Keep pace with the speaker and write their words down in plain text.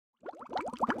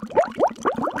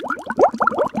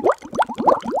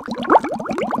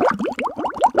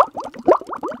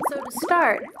So to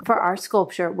start, for our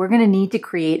sculpture, we're going to need to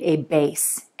create a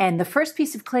base. And the first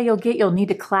piece of clay you'll need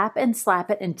to clap and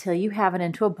slap it until you have it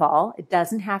into a ball. It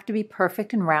doesn't have to be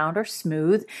perfect and round or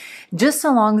smooth, just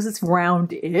so long as it's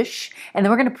round-ish. And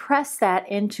then we're going to press that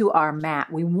into our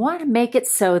mat. We want to make it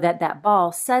so that that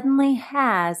ball suddenly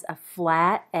has a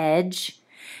flat edge.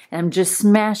 And I'm just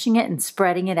smashing it and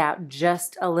spreading it out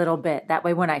just a little bit. That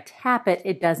way when I tap it,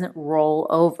 it doesn't roll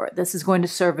over. This is going to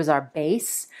serve as our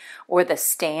base or the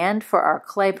stand for our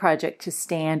clay project to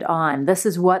stand on. This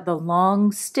is what the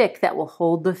long stick that will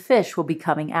hold the fish will be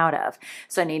coming out of.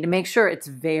 So I need to make sure it's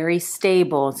very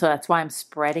stable. So that's why I'm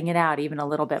spreading it out even a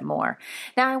little bit more.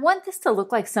 Now I want this to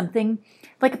look like something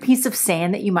like a piece of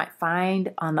sand that you might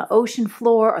find on the ocean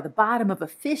floor or the bottom of a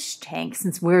fish tank,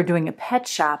 since we're doing a pet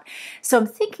shop. So I'm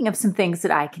thinking of some things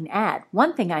that I can add.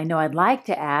 One thing I know I'd like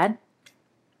to add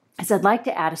is I'd like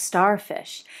to add a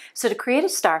starfish. So to create a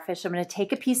starfish, I'm going to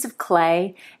take a piece of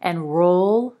clay and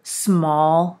roll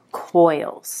small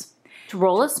coils. To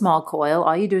roll a small coil,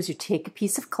 all you do is you take a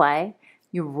piece of clay,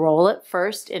 you roll it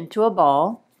first into a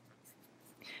ball.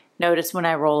 Notice when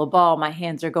I roll a ball, my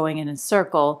hands are going in a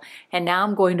circle, and now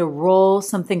I'm going to roll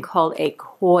something called a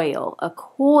coil. A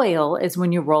coil is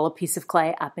when you roll a piece of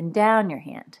clay up and down your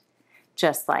hand,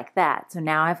 just like that. So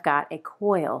now I've got a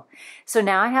coil. So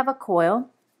now I have a coil,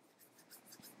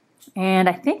 and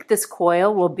I think this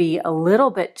coil will be a little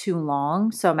bit too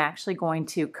long, so I'm actually going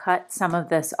to cut some of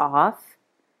this off.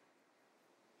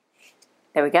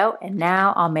 There we go, and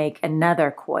now I'll make another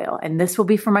coil, and this will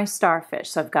be for my starfish.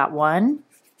 So I've got one.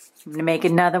 I'm going to make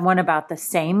another one about the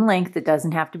same length. It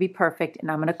doesn't have to be perfect.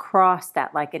 And I'm going to cross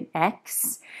that like an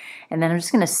X. And then I'm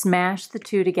just going to smash the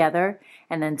two together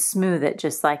and then smooth it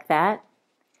just like that.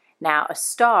 Now a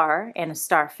star and a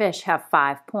starfish have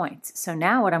 5 points. So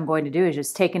now what I'm going to do is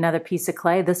just take another piece of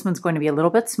clay. This one's going to be a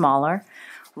little bit smaller.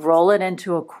 Roll it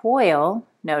into a coil.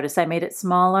 Notice I made it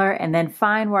smaller. And then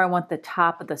find where I want the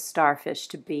top of the starfish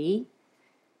to be.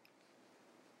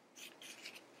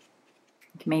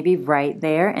 Maybe right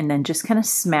there, and then just kind of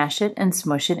smash it and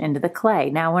smush it into the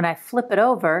clay. Now when I flip it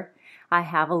over, I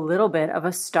have a little bit of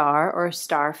a star or a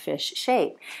starfish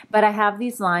shape. But I have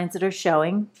these lines that are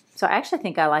showing, so I actually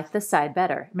think I like this side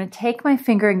better. I'm going to take my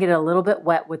finger and get it a little bit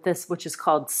wet with this, which is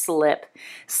called slip.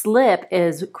 Slip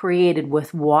is created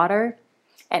with water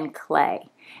and clay.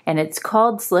 And it's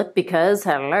called slip because,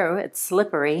 hello, it's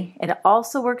slippery. It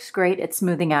also works great at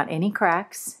smoothing out any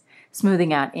cracks,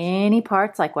 smoothing out any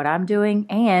parts like what I'm doing,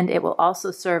 and it will also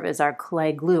serve as our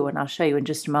clay glue, and I'll show you in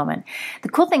just a moment. The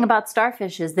cool thing about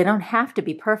starfish is they don't have to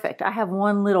be perfect. I have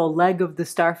one little leg of the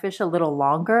starfish a little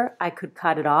longer. I could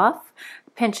cut it off,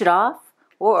 pinch it off,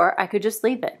 or I could just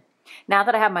leave it. Now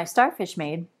that I have my starfish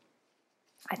made,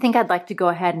 I think I'd like to go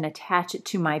ahead and attach it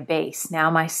to my base. Now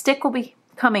my stick will be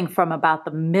coming from about the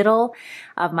middle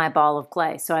of my ball of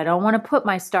clay. So I don't want to put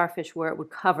my starfish where it would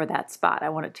cover that spot. I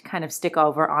want it to kind of stick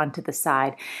over onto the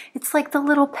side. It's like the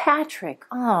little Patrick,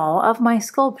 of my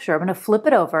sculpture. I'm going to flip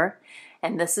it over,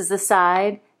 and this is the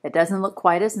side that doesn't look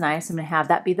quite as nice. I'm going to have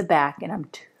that be the back, and I'm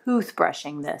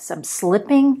toothbrushing this. I'm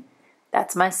slipping.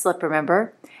 That's my slip,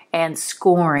 remember? And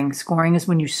scoring. Scoring is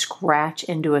when you scratch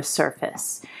into a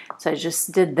surface. So I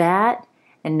just did that,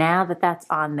 and now that that's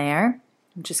on there,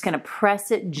 I'm just going to press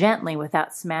it gently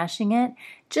without smashing it,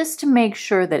 just to make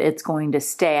sure that it's going to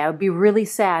stay. I would be really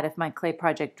sad if my clay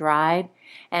project dried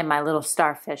and my little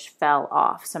starfish fell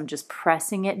off. So I'm just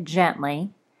pressing it gently,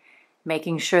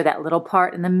 making sure that little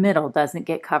part in the middle doesn't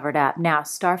get covered up. Now,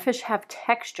 starfish have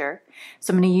texture,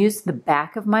 so I'm going to use the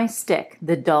back of my stick,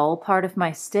 the dull part of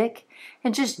my stick,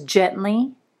 and just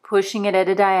gently pushing it at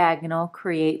a diagonal,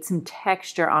 create some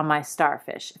texture on my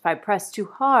starfish. If I press too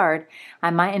hard, I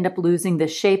might end up losing the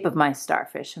shape of my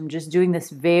starfish. I'm just doing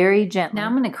this very gently. Now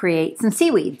I'm going to create some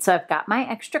seaweed. So I've got my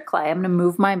extra clay. I'm going to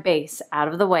move my base out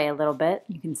of the way a little bit.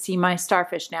 You can see my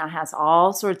starfish now has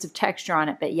all sorts of texture on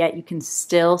it, but yet you can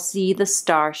still see the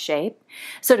star shape.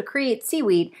 So to create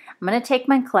seaweed, I'm going to take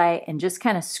my clay and just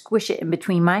kind of squish it in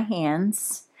between my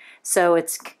hands. So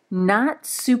it's not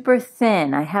super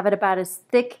thin. I have it about as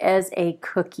thick as a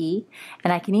cookie,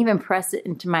 and I can even press it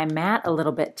into my mat a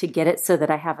little bit to get it so that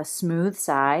I have a smooth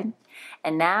side.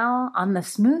 And now on the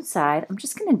smooth side, I'm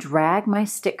just going to drag my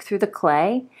stick through the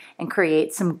clay and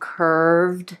create some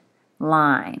curved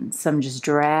lines. So I'm just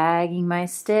dragging my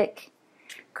stick,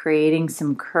 creating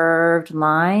some curved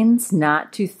lines,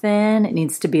 not too thin. It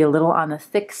needs to be a little on the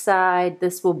thick side.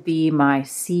 This will be my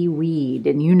seaweed.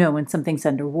 And you know when something's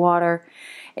underwater,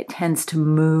 it tends to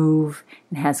move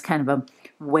and has kind of a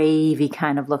wavy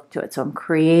kind of look to it. So I'm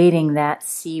creating that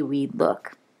seaweed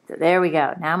look. So there we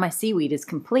go. Now my seaweed is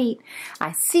complete.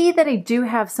 I see that I do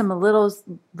have some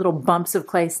little bumps of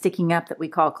clay sticking up that we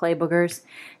call clay boogers.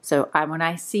 So when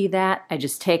I see that, I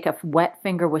just take a wet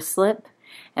finger with slip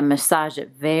and massage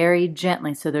it very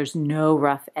gently so there's no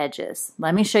rough edges.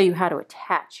 Let me show you how to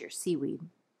attach your seaweed.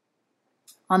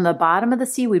 On the bottom of the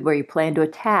seaweed where you plan to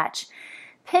attach,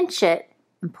 pinch it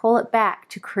and pull it back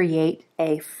to create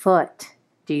a foot.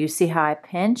 Do you see how I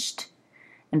pinched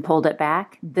and pulled it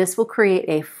back? This will create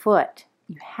a foot.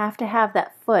 You have to have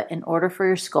that foot in order for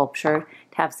your sculpture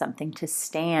to have something to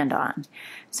stand on.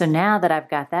 So now that I've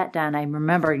got that done, I'm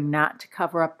remembering not to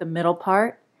cover up the middle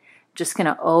part. Just going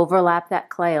to overlap that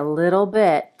clay a little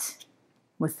bit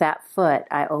with that foot.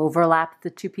 I overlapped the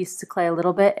two pieces of clay a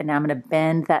little bit, and now I'm going to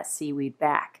bend that seaweed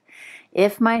back.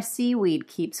 If my seaweed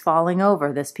keeps falling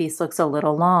over, this piece looks a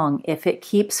little long. If it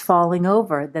keeps falling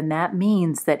over, then that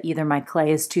means that either my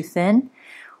clay is too thin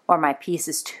or my piece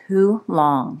is too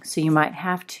long. So you might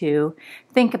have to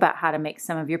think about how to make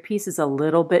some of your pieces a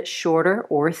little bit shorter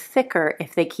or thicker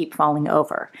if they keep falling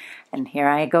over. And here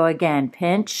I go again.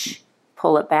 Pinch,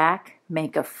 pull it back,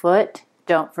 make a foot.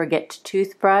 Don't forget to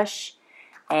toothbrush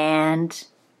and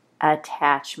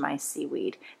attach my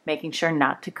seaweed, making sure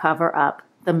not to cover up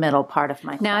the middle part of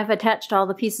my clay. Now I've attached all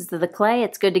the pieces of the clay.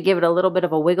 It's good to give it a little bit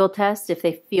of a wiggle test. If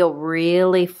they feel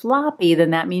really floppy, then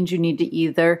that means you need to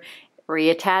either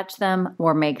reattach them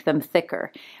or make them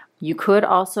thicker. You could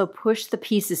also push the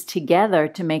pieces together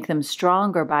to make them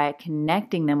stronger by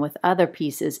connecting them with other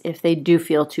pieces if they do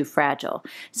feel too fragile.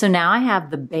 So now I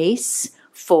have the base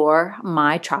for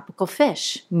my tropical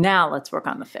fish. Now let's work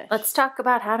on the fish. Let's talk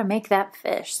about how to make that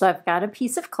fish. So I've got a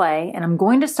piece of clay and I'm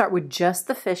going to start with just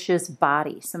the fish's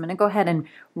body. So I'm going to go ahead and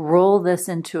roll this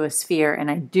into a sphere, and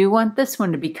I do want this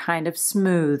one to be kind of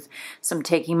smooth. So I'm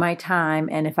taking my time,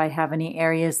 and if I have any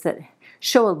areas that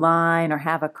show a line or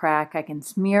have a crack, I can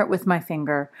smear it with my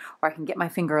finger, or I can get my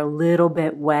finger a little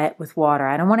bit wet with water.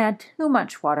 I don't want to add too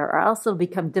much water or else it'll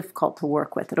become difficult to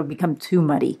work with. It'll become too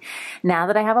muddy. Now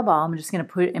that I have a ball, I'm just going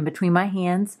to put it in between my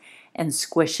hands and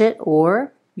squish it,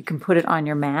 or you can put it on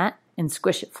your mat and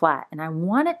squish it flat. And I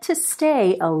want it to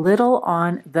stay a little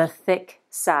on the thick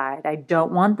side. I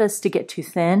don't want this to get too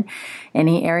thin.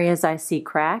 Any areas I see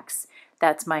cracks,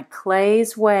 that's my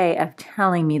clay's way of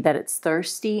telling me that it's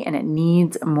thirsty and it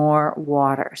needs more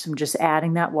water. So I'm just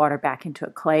adding that water back into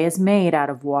it. Clay is made out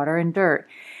of water and dirt.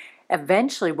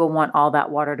 Eventually, we'll want all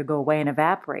that water to go away and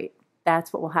evaporate.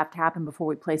 That's what will have to happen before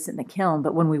we place it in the kiln.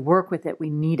 But when we work with it, we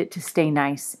need it to stay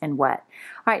nice and wet.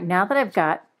 All right, now that I've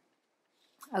got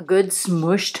a good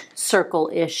smooshed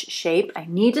circle-ish shape, I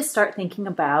need to start thinking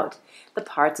about the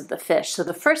parts of the fish. So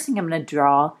the first thing I'm going to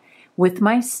draw with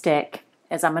my stick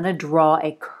is I'm going to draw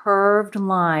a curved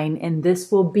line, and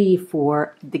this will be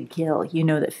for the gill. You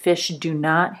know that fish do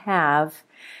not have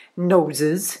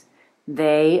noses.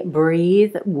 They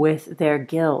breathe with their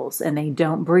gills, and they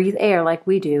don't breathe air like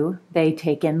we do. They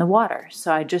take in the water.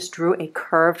 So I just drew a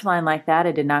curved line like that.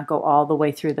 I did not go all the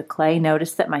way through the clay.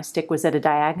 Notice that my stick was at a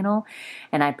diagonal,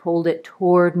 and I pulled it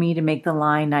toward me to make the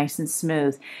line nice and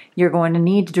smooth. You're going to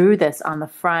need to do this on the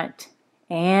front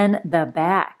and the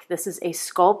back. This is a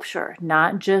sculpture,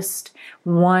 not just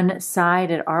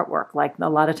one-sided artwork like a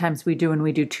lot of times we do when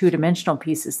we do two-dimensional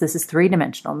pieces. This is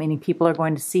three-dimensional, meaning people are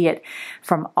going to see it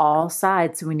from all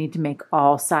sides, so we need to make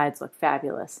all sides look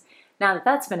fabulous. Now that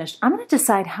that's finished, I'm going to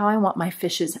decide how I want my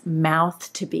fish's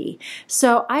mouth to be.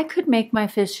 So I could make my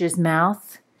fish's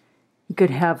mouth, you could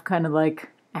have kind of like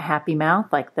a happy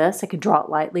mouth like this. I could draw it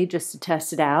lightly just to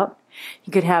test it out.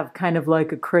 You could have kind of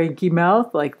like a cranky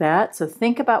mouth like that. So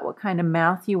think about what kind of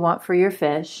mouth you want for your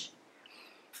fish.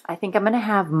 I think I'm going to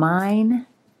have mine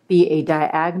be a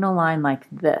diagonal line like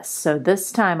this. So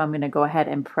this time I'm going to go ahead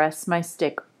and press my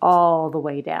stick all the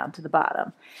way down to the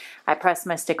bottom. I press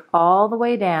my stick all the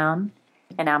way down,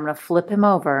 and I'm going to flip him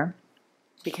over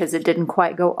because it didn't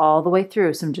quite go all the way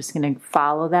through. So I'm just going to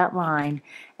follow that line,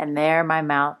 and there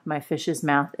my fish's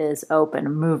mouth is open.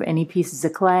 Remove any pieces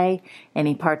of clay,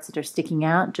 any parts that are sticking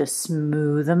out, just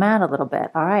smooth them out a little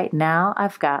bit. All right, now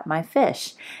I've got my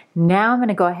fish. Now I'm going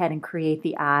to go ahead and create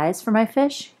the eyes for my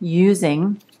fish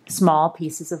using small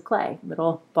pieces of clay,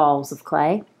 little balls of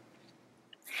clay.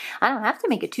 I don't have to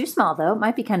make it too small though. It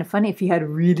might be kind of funny if you had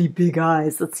really big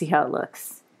eyes. Let's see how it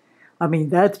looks. I mean,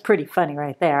 that's pretty funny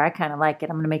right there. I kind of like it.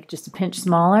 I'm going to make it just a pinch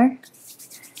smaller.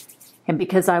 And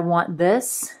because I want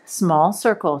this small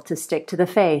circle to stick to the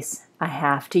face, I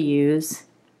have to use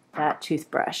that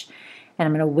toothbrush. And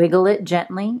I'm going to wiggle it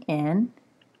gently in.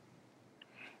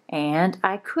 And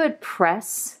I could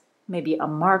press maybe a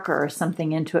marker or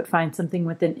something into it, find something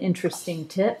with an interesting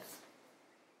tip.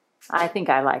 I think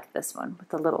I like this one with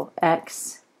the little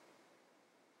X.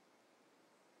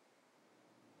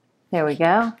 There we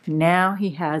go. Now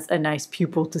he has a nice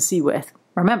pupil to see with.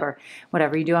 Remember,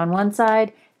 whatever you do on one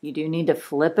side, you do need to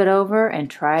flip it over and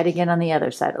try it again on the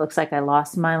other side. It looks like I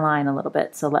lost my line a little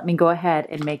bit, so let me go ahead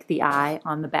and make the eye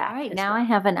on the back. All right, now I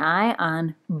have an eye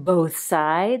on both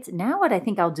sides. Now what I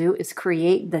think I'll do is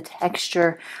create the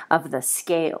texture of the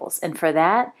scales. And for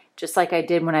that, just like I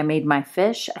did when I made my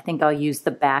fish, I think I'll use the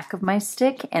back of my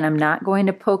stick, and I'm not going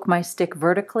to poke my stick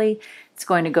vertically. It's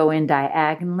going to go in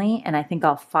diagonally, and I think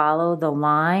I'll follow the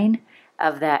line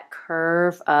of that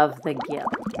curve of the gill.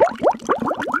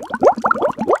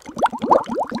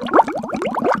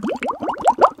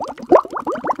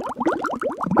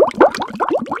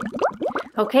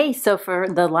 Okay, so for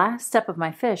the last step of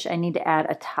my fish, I need to add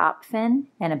a top fin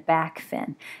and a back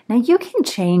fin. Now you can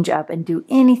change up and do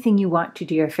anything you want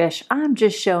to your fish. I'm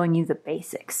just showing you the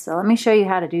basics. So let me show you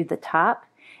how to do the top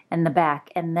and the back,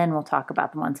 and then we'll talk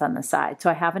about the ones on the side. So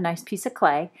I have a nice piece of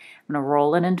clay. I'm going to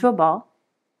roll it into a ball.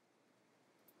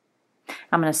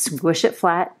 I'm going to squish it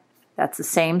flat. That's the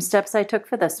same steps I took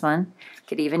for this one.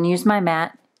 Could even use my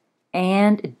mat.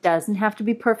 And it doesn't have to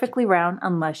be perfectly round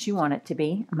unless you want it to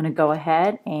be. I'm going to go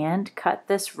ahead and cut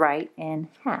this right in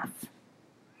half.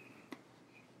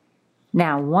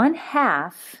 Now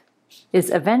 1/2 is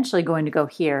eventually going to go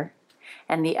here,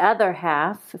 and the other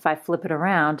half, if I flip it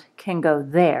around, can go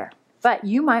there. But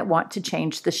you might want to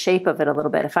change the shape of it a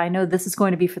little bit. If I know this is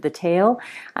going to be for the tail,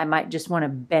 I might just want to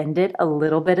bend it a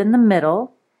little bit in the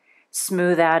middle,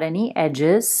 smooth out any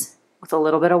edges with a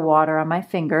little bit of water on my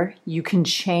finger. You can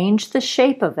change the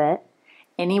shape of it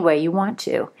any way you want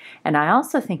to. And I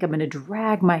also think I'm going to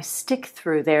drag my stick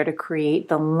through there to create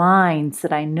the lines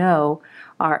that I know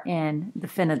are in the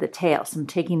fin of the tail. So I'm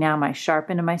taking now my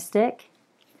sharp end of my stick,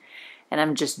 and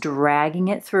I'm just dragging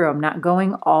it through. I'm not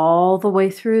going all the way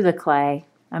through the clay.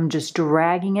 I'm just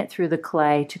dragging it through the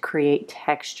clay to create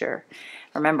texture.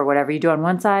 Remember, whatever you do on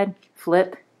one side,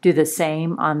 flip, do the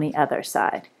same on the other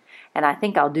side. And I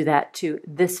think I'll do that to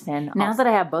this fin also. Now that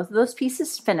I have both of those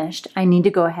pieces finished, I need to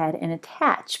go ahead and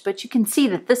attach. But you can see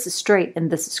that this is straight and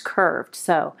this is curved.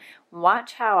 So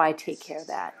watch how I take care of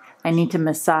that. I need to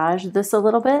massage this a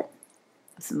little bit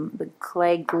with some the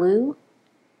clay glue.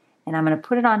 And I'm going to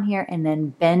put it on here and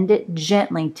then bend it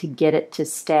gently to get it to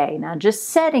stay. Now just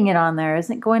setting it on there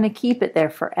isn't going to keep it there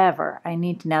forever. I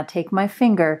need to now take my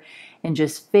finger and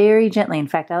just very gently, in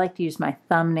fact I like to use my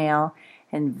thumbnail,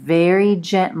 and very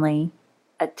gently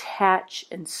attach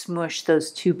and smush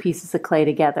those two pieces of clay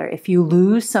together. If you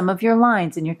lose some of your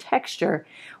lines and your texture,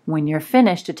 when you're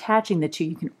finished attaching the two,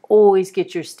 you can always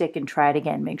get your stick and try it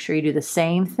again. Make sure you do the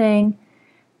same thing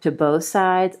to both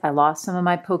sides. I lost some of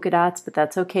my polka dots, but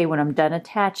that's okay. When I'm done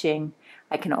attaching,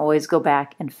 I can always go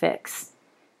back and fix.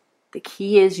 The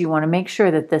key is you want to make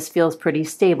sure that this feels pretty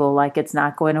stable, like it's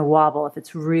not going to wobble. If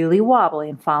it's really wobbly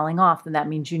and falling off, then that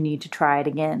means you need to try it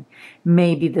again.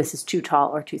 Maybe this is too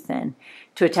tall or too thin.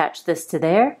 To attach this to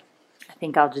there, I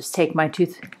think I'll just take my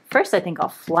tooth. First, I think I'll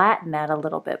flatten that a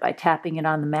little bit by tapping it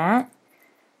on the mat.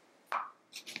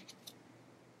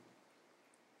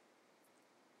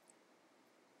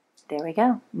 There we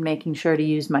go. Making sure to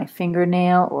use my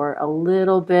fingernail or a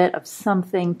little bit of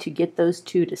something to get those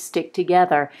two to stick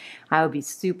together. I would be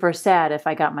super sad if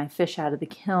I got my fish out of the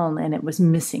kiln and it was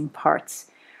missing parts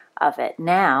of it.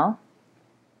 Now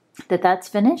that that's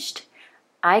finished,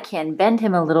 I can bend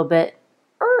him a little bit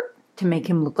to make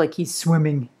him look like he's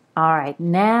swimming. All right,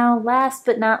 now last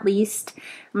but not least,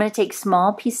 I'm going to take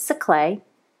small pieces of clay,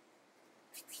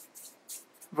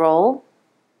 roll,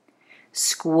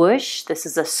 squish. This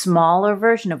is a smaller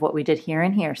version of what we did here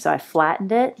and here. So I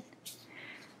flattened it,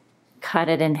 cut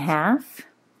it in half.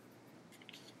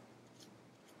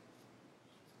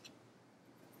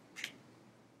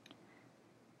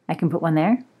 I can put one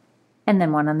there and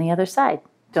then one on the other side.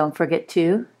 Don't forget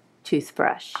to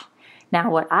toothbrush.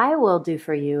 Now what I will do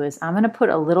for you is I'm going to put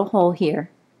a little hole here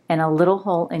and a little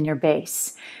hole in your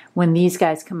base. When these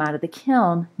guys come out of the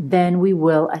kiln, then we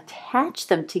will attach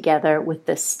them together with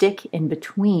the stick in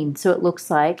between. So it looks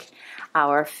like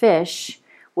our fish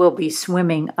will be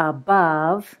swimming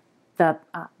above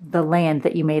the land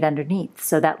that you made underneath.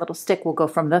 So that little stick will go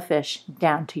from the fish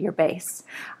down to your base.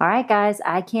 All right, guys,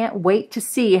 I can't wait to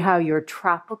see how your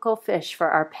tropical fish for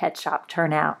our pet shop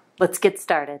turn out. Let's get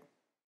started.